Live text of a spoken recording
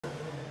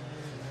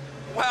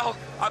Well,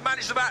 I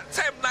managed about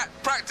 10 lap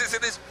practice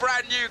in this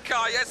brand new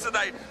car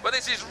yesterday, but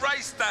this is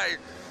race day.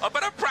 I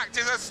better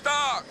practice a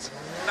start.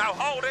 Now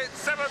hold it,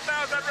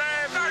 7,000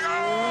 revs, now go!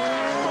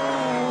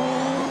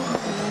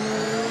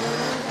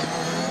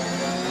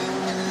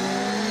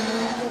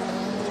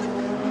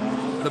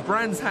 The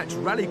Brands Hatch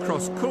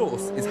Rallycross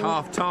course is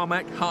half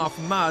tarmac, half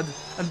mud,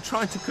 and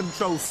trying to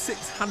control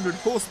 600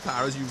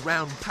 horsepower as you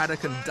round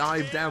paddock and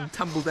dive down,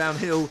 tumble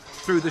downhill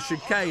through the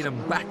chicane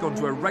and back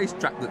onto a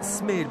racetrack that's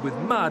smeared with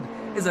mud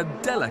is a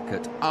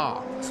delicate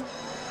art.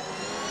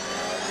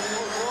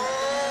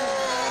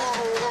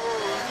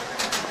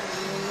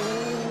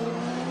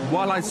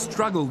 While I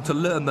struggled to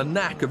learn the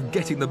knack of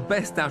getting the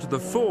best out of the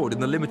Ford in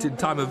the limited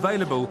time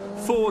available,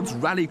 Ford's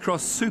Rallycross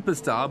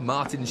superstar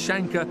Martin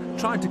Schanche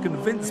tried to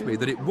convince me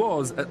that it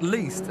was at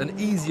least an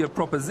easier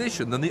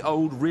proposition than the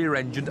old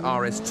rear-engined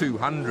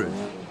RS200.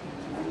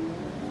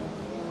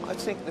 I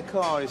think the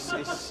car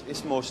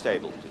is more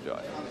stable to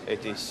drive.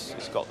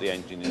 It's got the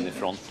engine in the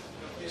front,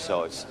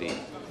 so it's the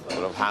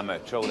sort of hammer,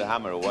 throw the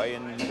hammer away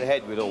and the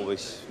head will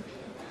always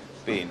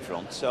be in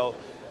front. So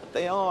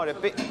they are a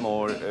bit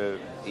more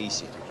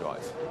easy to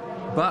drive.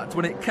 But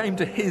when it came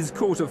to his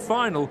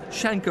quarter-final,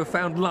 Schanche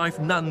found life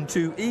none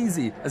too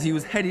easy, as he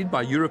was headed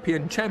by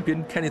European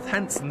champion Kenneth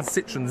Hansen's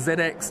Citroën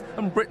ZX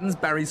and Britain's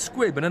Barry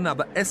Squibb in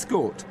another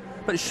Escort.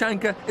 But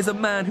Schanche is a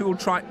man who will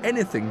try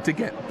anything to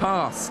get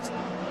past,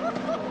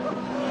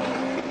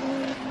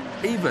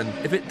 even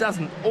if it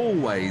doesn't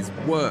always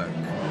work.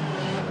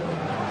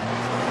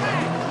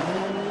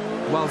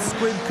 While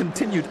Squibb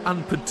continued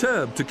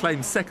unperturbed to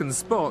claim second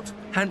spot,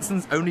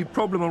 Hansen's only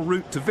problem en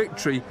route to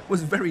victory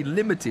was very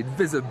limited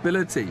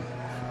visibility.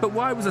 But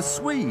why was a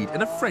Swede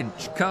in a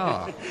French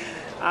car?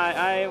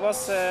 I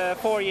was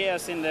 4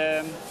 years in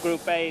the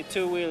Group A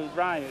two-wheel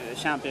drive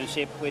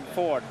championship with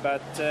Ford,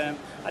 but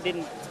I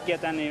didn't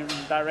get any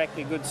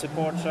directly good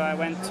support, so I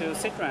went to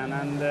Citroën,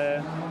 and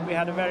we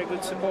had a very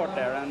good support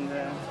there, and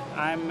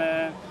I'm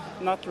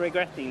not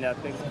regretting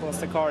that because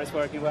the car is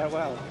working very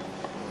well.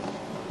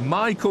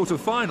 My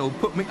quarter-final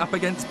put me up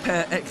against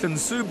Per Eklund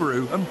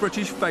Subaru and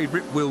British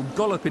favourite Will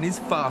Gollop in his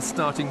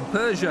fast-starting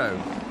Peugeot.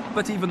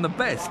 But even the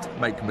best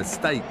make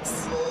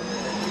mistakes.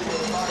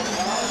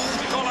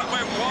 Gollop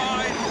went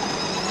wide.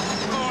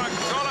 Oh, and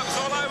Gollop's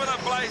all over the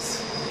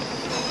place.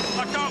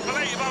 I can't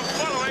believe I'm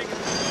following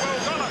Will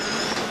Gollop.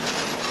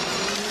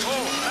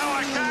 Oh, now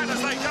I can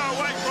as they go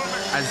away from me.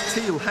 As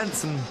Teal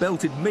Hansen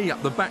belted me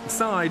up the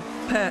backside,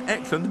 Per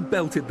Eklund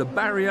belted the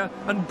barrier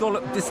and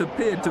Gollop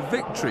disappeared to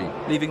victory,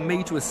 leaving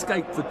me to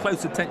escape the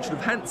close attention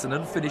of Hansen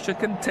and finish a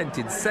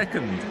contented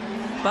second.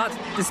 But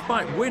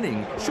despite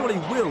winning, surely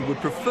Will would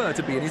prefer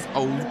to be in his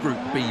old Group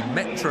B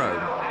Metro.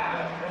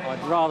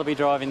 I'd rather be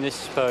driving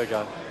this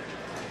Peugeot,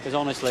 because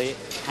honestly,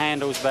 it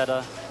handles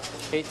better.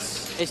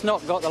 It's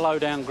not got the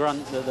low-down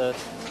grunt that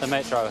the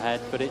Metro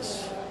had, but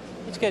it's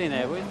getting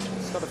there.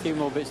 It's got a few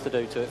more bits to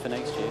do to it for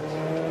next year.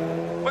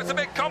 Well, it's a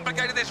bit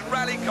complicated, this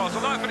Rallycross.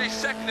 Although I finished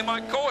second in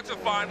my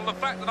quarter-final, the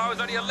fact that I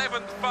was only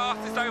 11th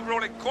fastest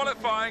overall in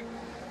qualifying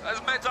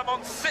has meant I'm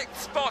on 6th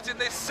spot in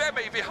this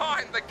semi,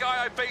 behind the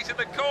guy I beat in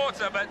the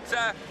quarter. But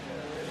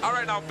I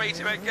reckon I'll beat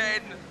him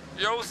again.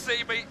 You'll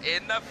see me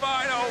in the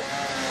final.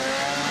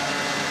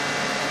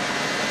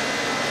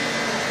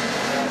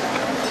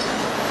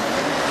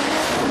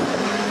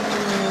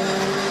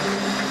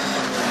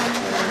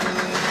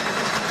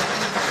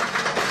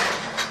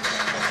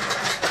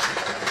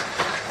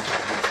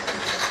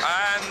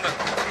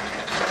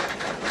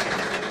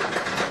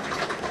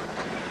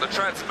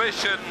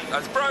 Transmission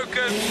has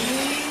broken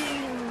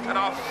and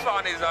our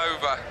fun is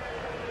over.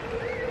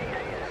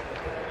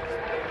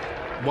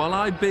 While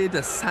I bid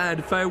a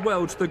sad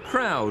farewell to the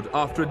crowd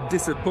after a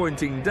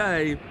disappointing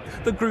day,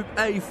 the Group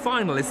A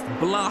finalists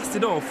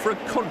blasted off for a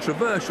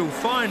controversial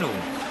final.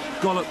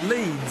 Gollop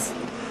leads,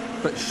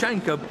 but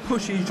Schanche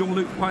pushes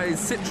Jean-Luc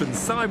Paillet's Citroën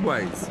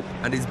sideways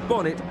and his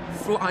bonnet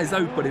flies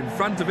open in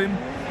front of him.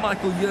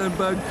 Michael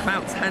Jernberg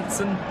clouts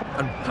Hansen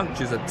and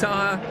punctures a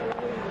tyre.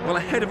 Well,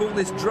 ahead of all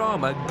this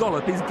drama,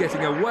 Gollop is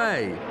getting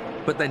away,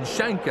 but then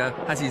Schanche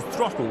has his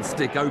throttle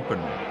stick open.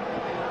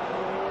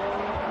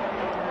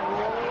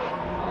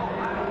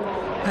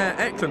 Per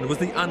Eklund was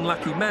the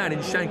unlucky man in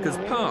Schanche's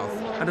path,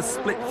 and a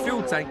split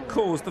fuel tank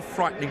caused the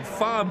frightening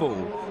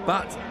fireball.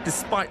 But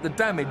despite the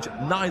damage,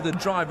 neither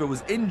driver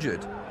was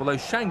injured, although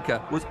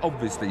Schanche was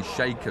obviously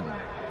shaken.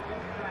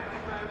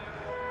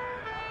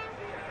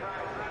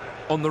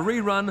 On the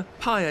rerun,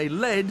 Paillet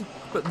led,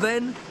 but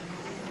then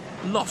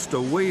lost a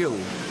wheel,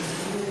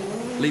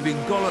 leaving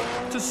Gollop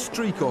to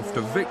streak off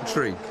to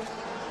victory,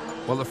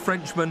 while the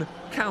Frenchman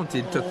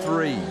counted to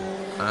 3,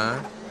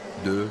 1,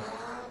 2,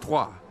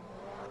 3,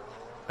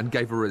 and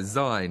gave a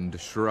resigned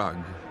shrug.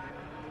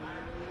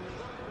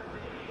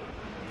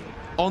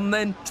 On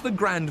then to the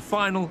grand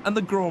final and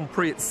the Grand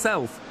Prix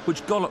itself,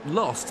 which Gollop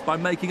lost by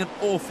making an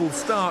awful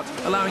start,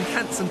 allowing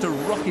Hansen to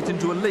rocket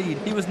into a lead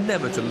he was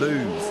never to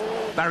lose.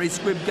 Barry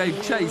Squibb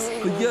gave chase,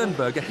 with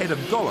Jernberg ahead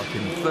of Gollop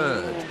in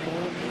third.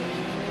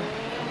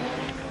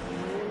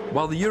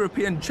 While the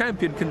European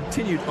champion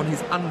continued on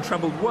his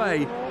untroubled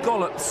way,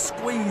 Gollop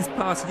squeezed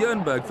past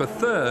Jernberg for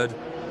third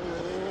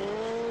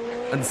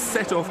and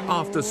set off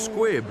after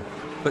Squibb,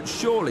 but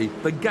surely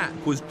the gap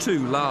was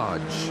too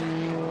large.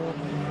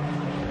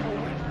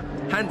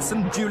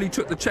 Hansen duly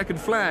took the checkered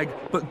flag,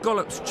 but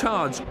Gollop's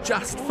charge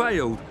just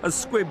failed as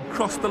Squibb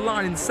crossed the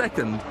line in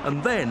second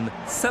and then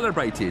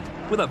celebrated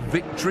with a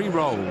victory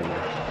roll.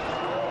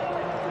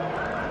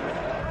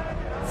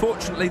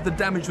 Fortunately, the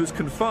damage was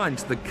confined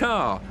to the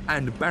car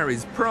and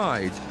Barry's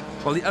pride,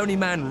 while the only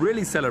man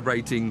really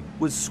celebrating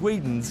was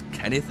Sweden's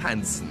Kenneth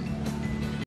Hansen.